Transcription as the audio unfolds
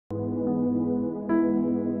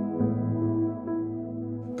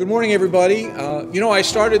Good morning, everybody. I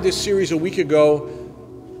started this series a week ago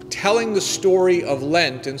telling the story of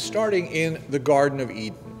Lent and starting in the Garden of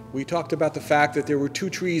Eden. We talked about the fact that there were two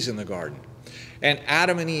trees in the garden, and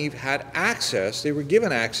Adam and Eve had access, they were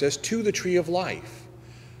given access to the tree of life.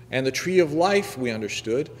 And the tree of life, we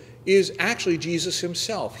understood, is actually Jesus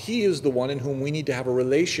himself. He is the one in whom we need to have a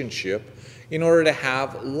relationship in order to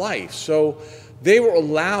have life. So they were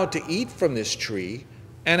allowed to eat from this tree,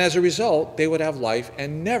 and as a result, they would have life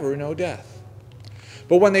and never know death.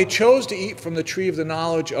 But when they chose to eat from the tree of the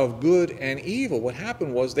knowledge of good and evil, what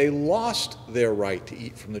happened was they lost their right to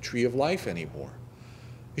eat from the tree of life anymore.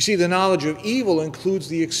 You see, the knowledge of evil includes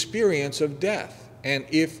the experience of death. And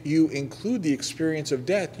if you include the experience of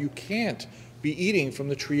death, you can't be eating from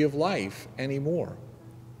the tree of life anymore.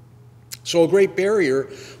 So a great barrier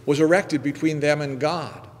was erected between them and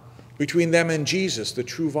God, between them and Jesus, the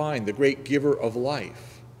true vine, the great giver of life.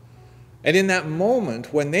 And in that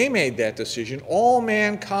moment, when they made that decision, all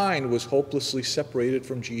mankind was hopelessly separated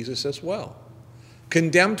from Jesus as well,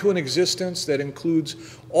 condemned to an existence that includes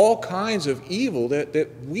all kinds of evil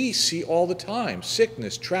that we see all the time: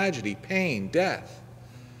 sickness, tragedy, pain, death.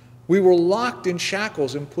 We were locked in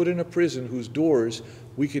shackles and put in a prison whose doors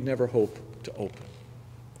we could never hope to open.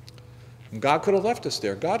 And God could have left us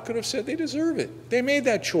there. God could have said, they deserve it. They made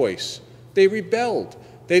that choice. They rebelled.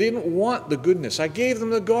 They didn't want the goodness. I gave them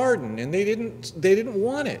the garden, and they didn't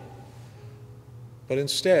want it. But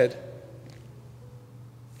instead,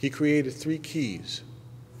 he created three keys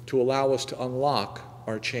to allow us to unlock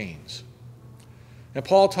our chains. And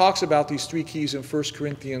Paul talks about these three keys in 1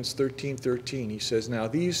 Corinthians 13:13. He says, now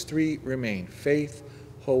these three remain: faith,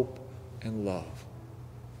 hope, and love.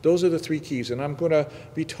 Those are the three keys, and I'm going to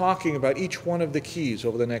be talking about each one of the keys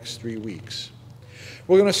over the next 3 weeks.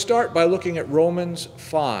 We're going to start by looking at Romans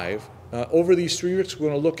 5. Over these 3 weeks, we're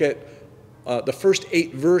going to look at the first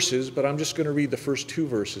 8 verses, but I'm just going to read the first 2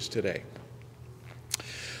 verses today.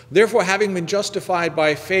 Therefore, having been justified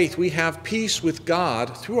by faith, we have peace with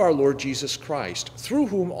God through our Lord Jesus Christ, through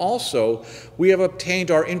whom also we have obtained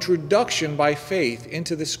our introduction by faith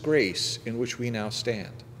into this grace in which we now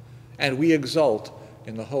stand. And we exult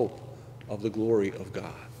in the hope of the glory of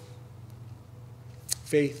God.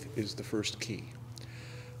 Faith is the first key.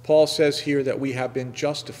 Paul says here that we have been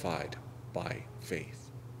justified by faith.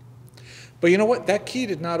 But you know what? That key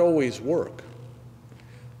did not always work.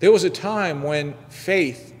 There was a time when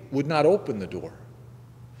faith would not open the door.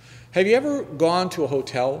 Have you ever gone to a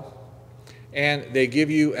hotel and they give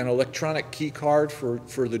you an electronic key card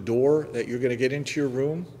for the door that you're going to get into your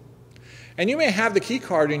room? And you may have the key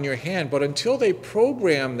card in your hand, but until they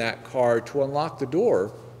program that card to unlock the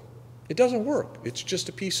door, it doesn't work. It's just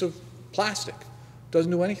a piece of plastic. It doesn't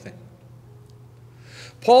do anything.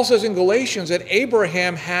 Paul says in Galatians that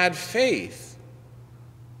Abraham had faith,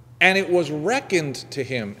 and it was reckoned to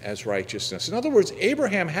him as righteousness. In other words,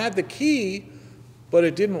 Abraham had the key, but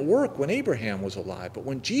it didn't work when Abraham was alive. But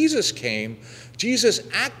when Jesus came, Jesus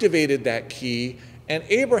activated that key, and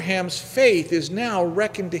Abraham's faith is now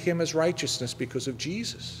reckoned to him as righteousness because of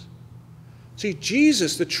Jesus. See,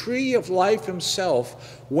 Jesus, the tree of life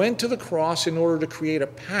himself, went to the cross in order to create a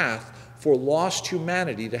path for lost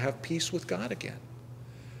humanity to have peace with God again.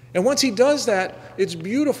 And once he does that, it's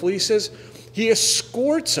beautiful. He says he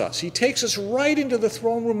escorts us. He takes us right into the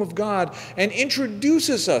throne room of God and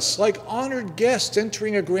introduces us like honored guests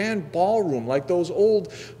entering a grand ballroom, like those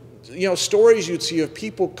old stories you'd see of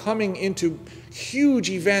people coming into huge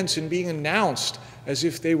events and being announced as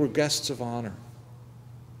if they were guests of honor.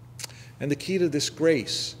 And the key to this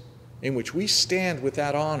grace in which we stand with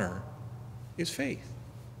that honor is faith.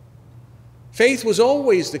 Faith was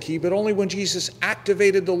always the key, but only when Jesus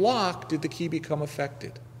activated the lock did the key become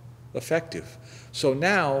effective. So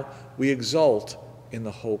now we exult in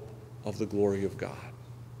the hope of the glory of God.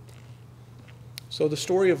 So the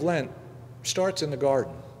story of Lent starts in the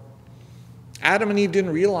garden. Adam and Eve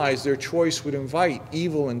didn't realize their choice would invite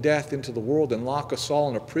evil and death into the world and lock us all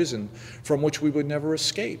in a prison from which we would never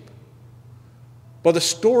escape. But the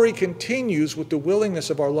story continues with the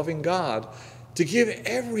willingness of our loving God to give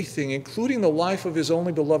everything, including the life of his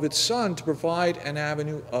only beloved Son, to provide an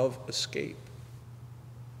avenue of escape.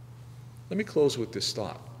 Let me close with this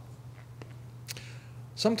thought.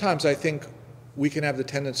 Sometimes I think we can have the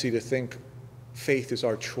tendency to think faith is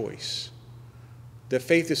our choice, that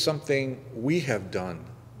faith is something we have done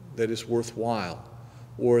that is worthwhile,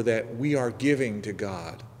 or that we are giving to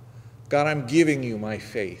God. God, I'm giving you my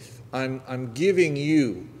faith. I'm giving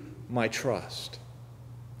you my trust.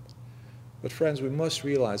 But friends, we must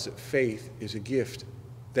realize that faith is a gift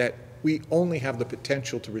that we only have the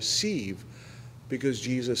potential to receive because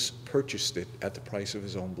Jesus purchased it at the price of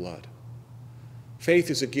his own blood.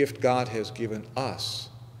 Faith is a gift God has given us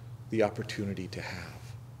the opportunity to have.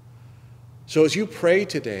 So as you pray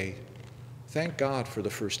today, thank God for the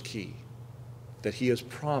first key that he has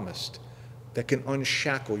promised that can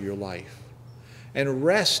unshackle your life, and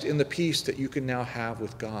rest in the peace that you can now have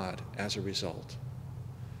with God as a result.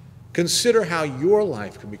 Consider how your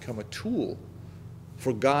life can become a tool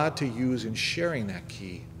for God to use in sharing that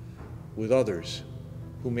key with others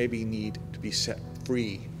who maybe need to be set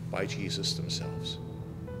free by Jesus themselves.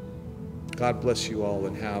 God bless you all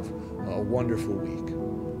and have a wonderful week.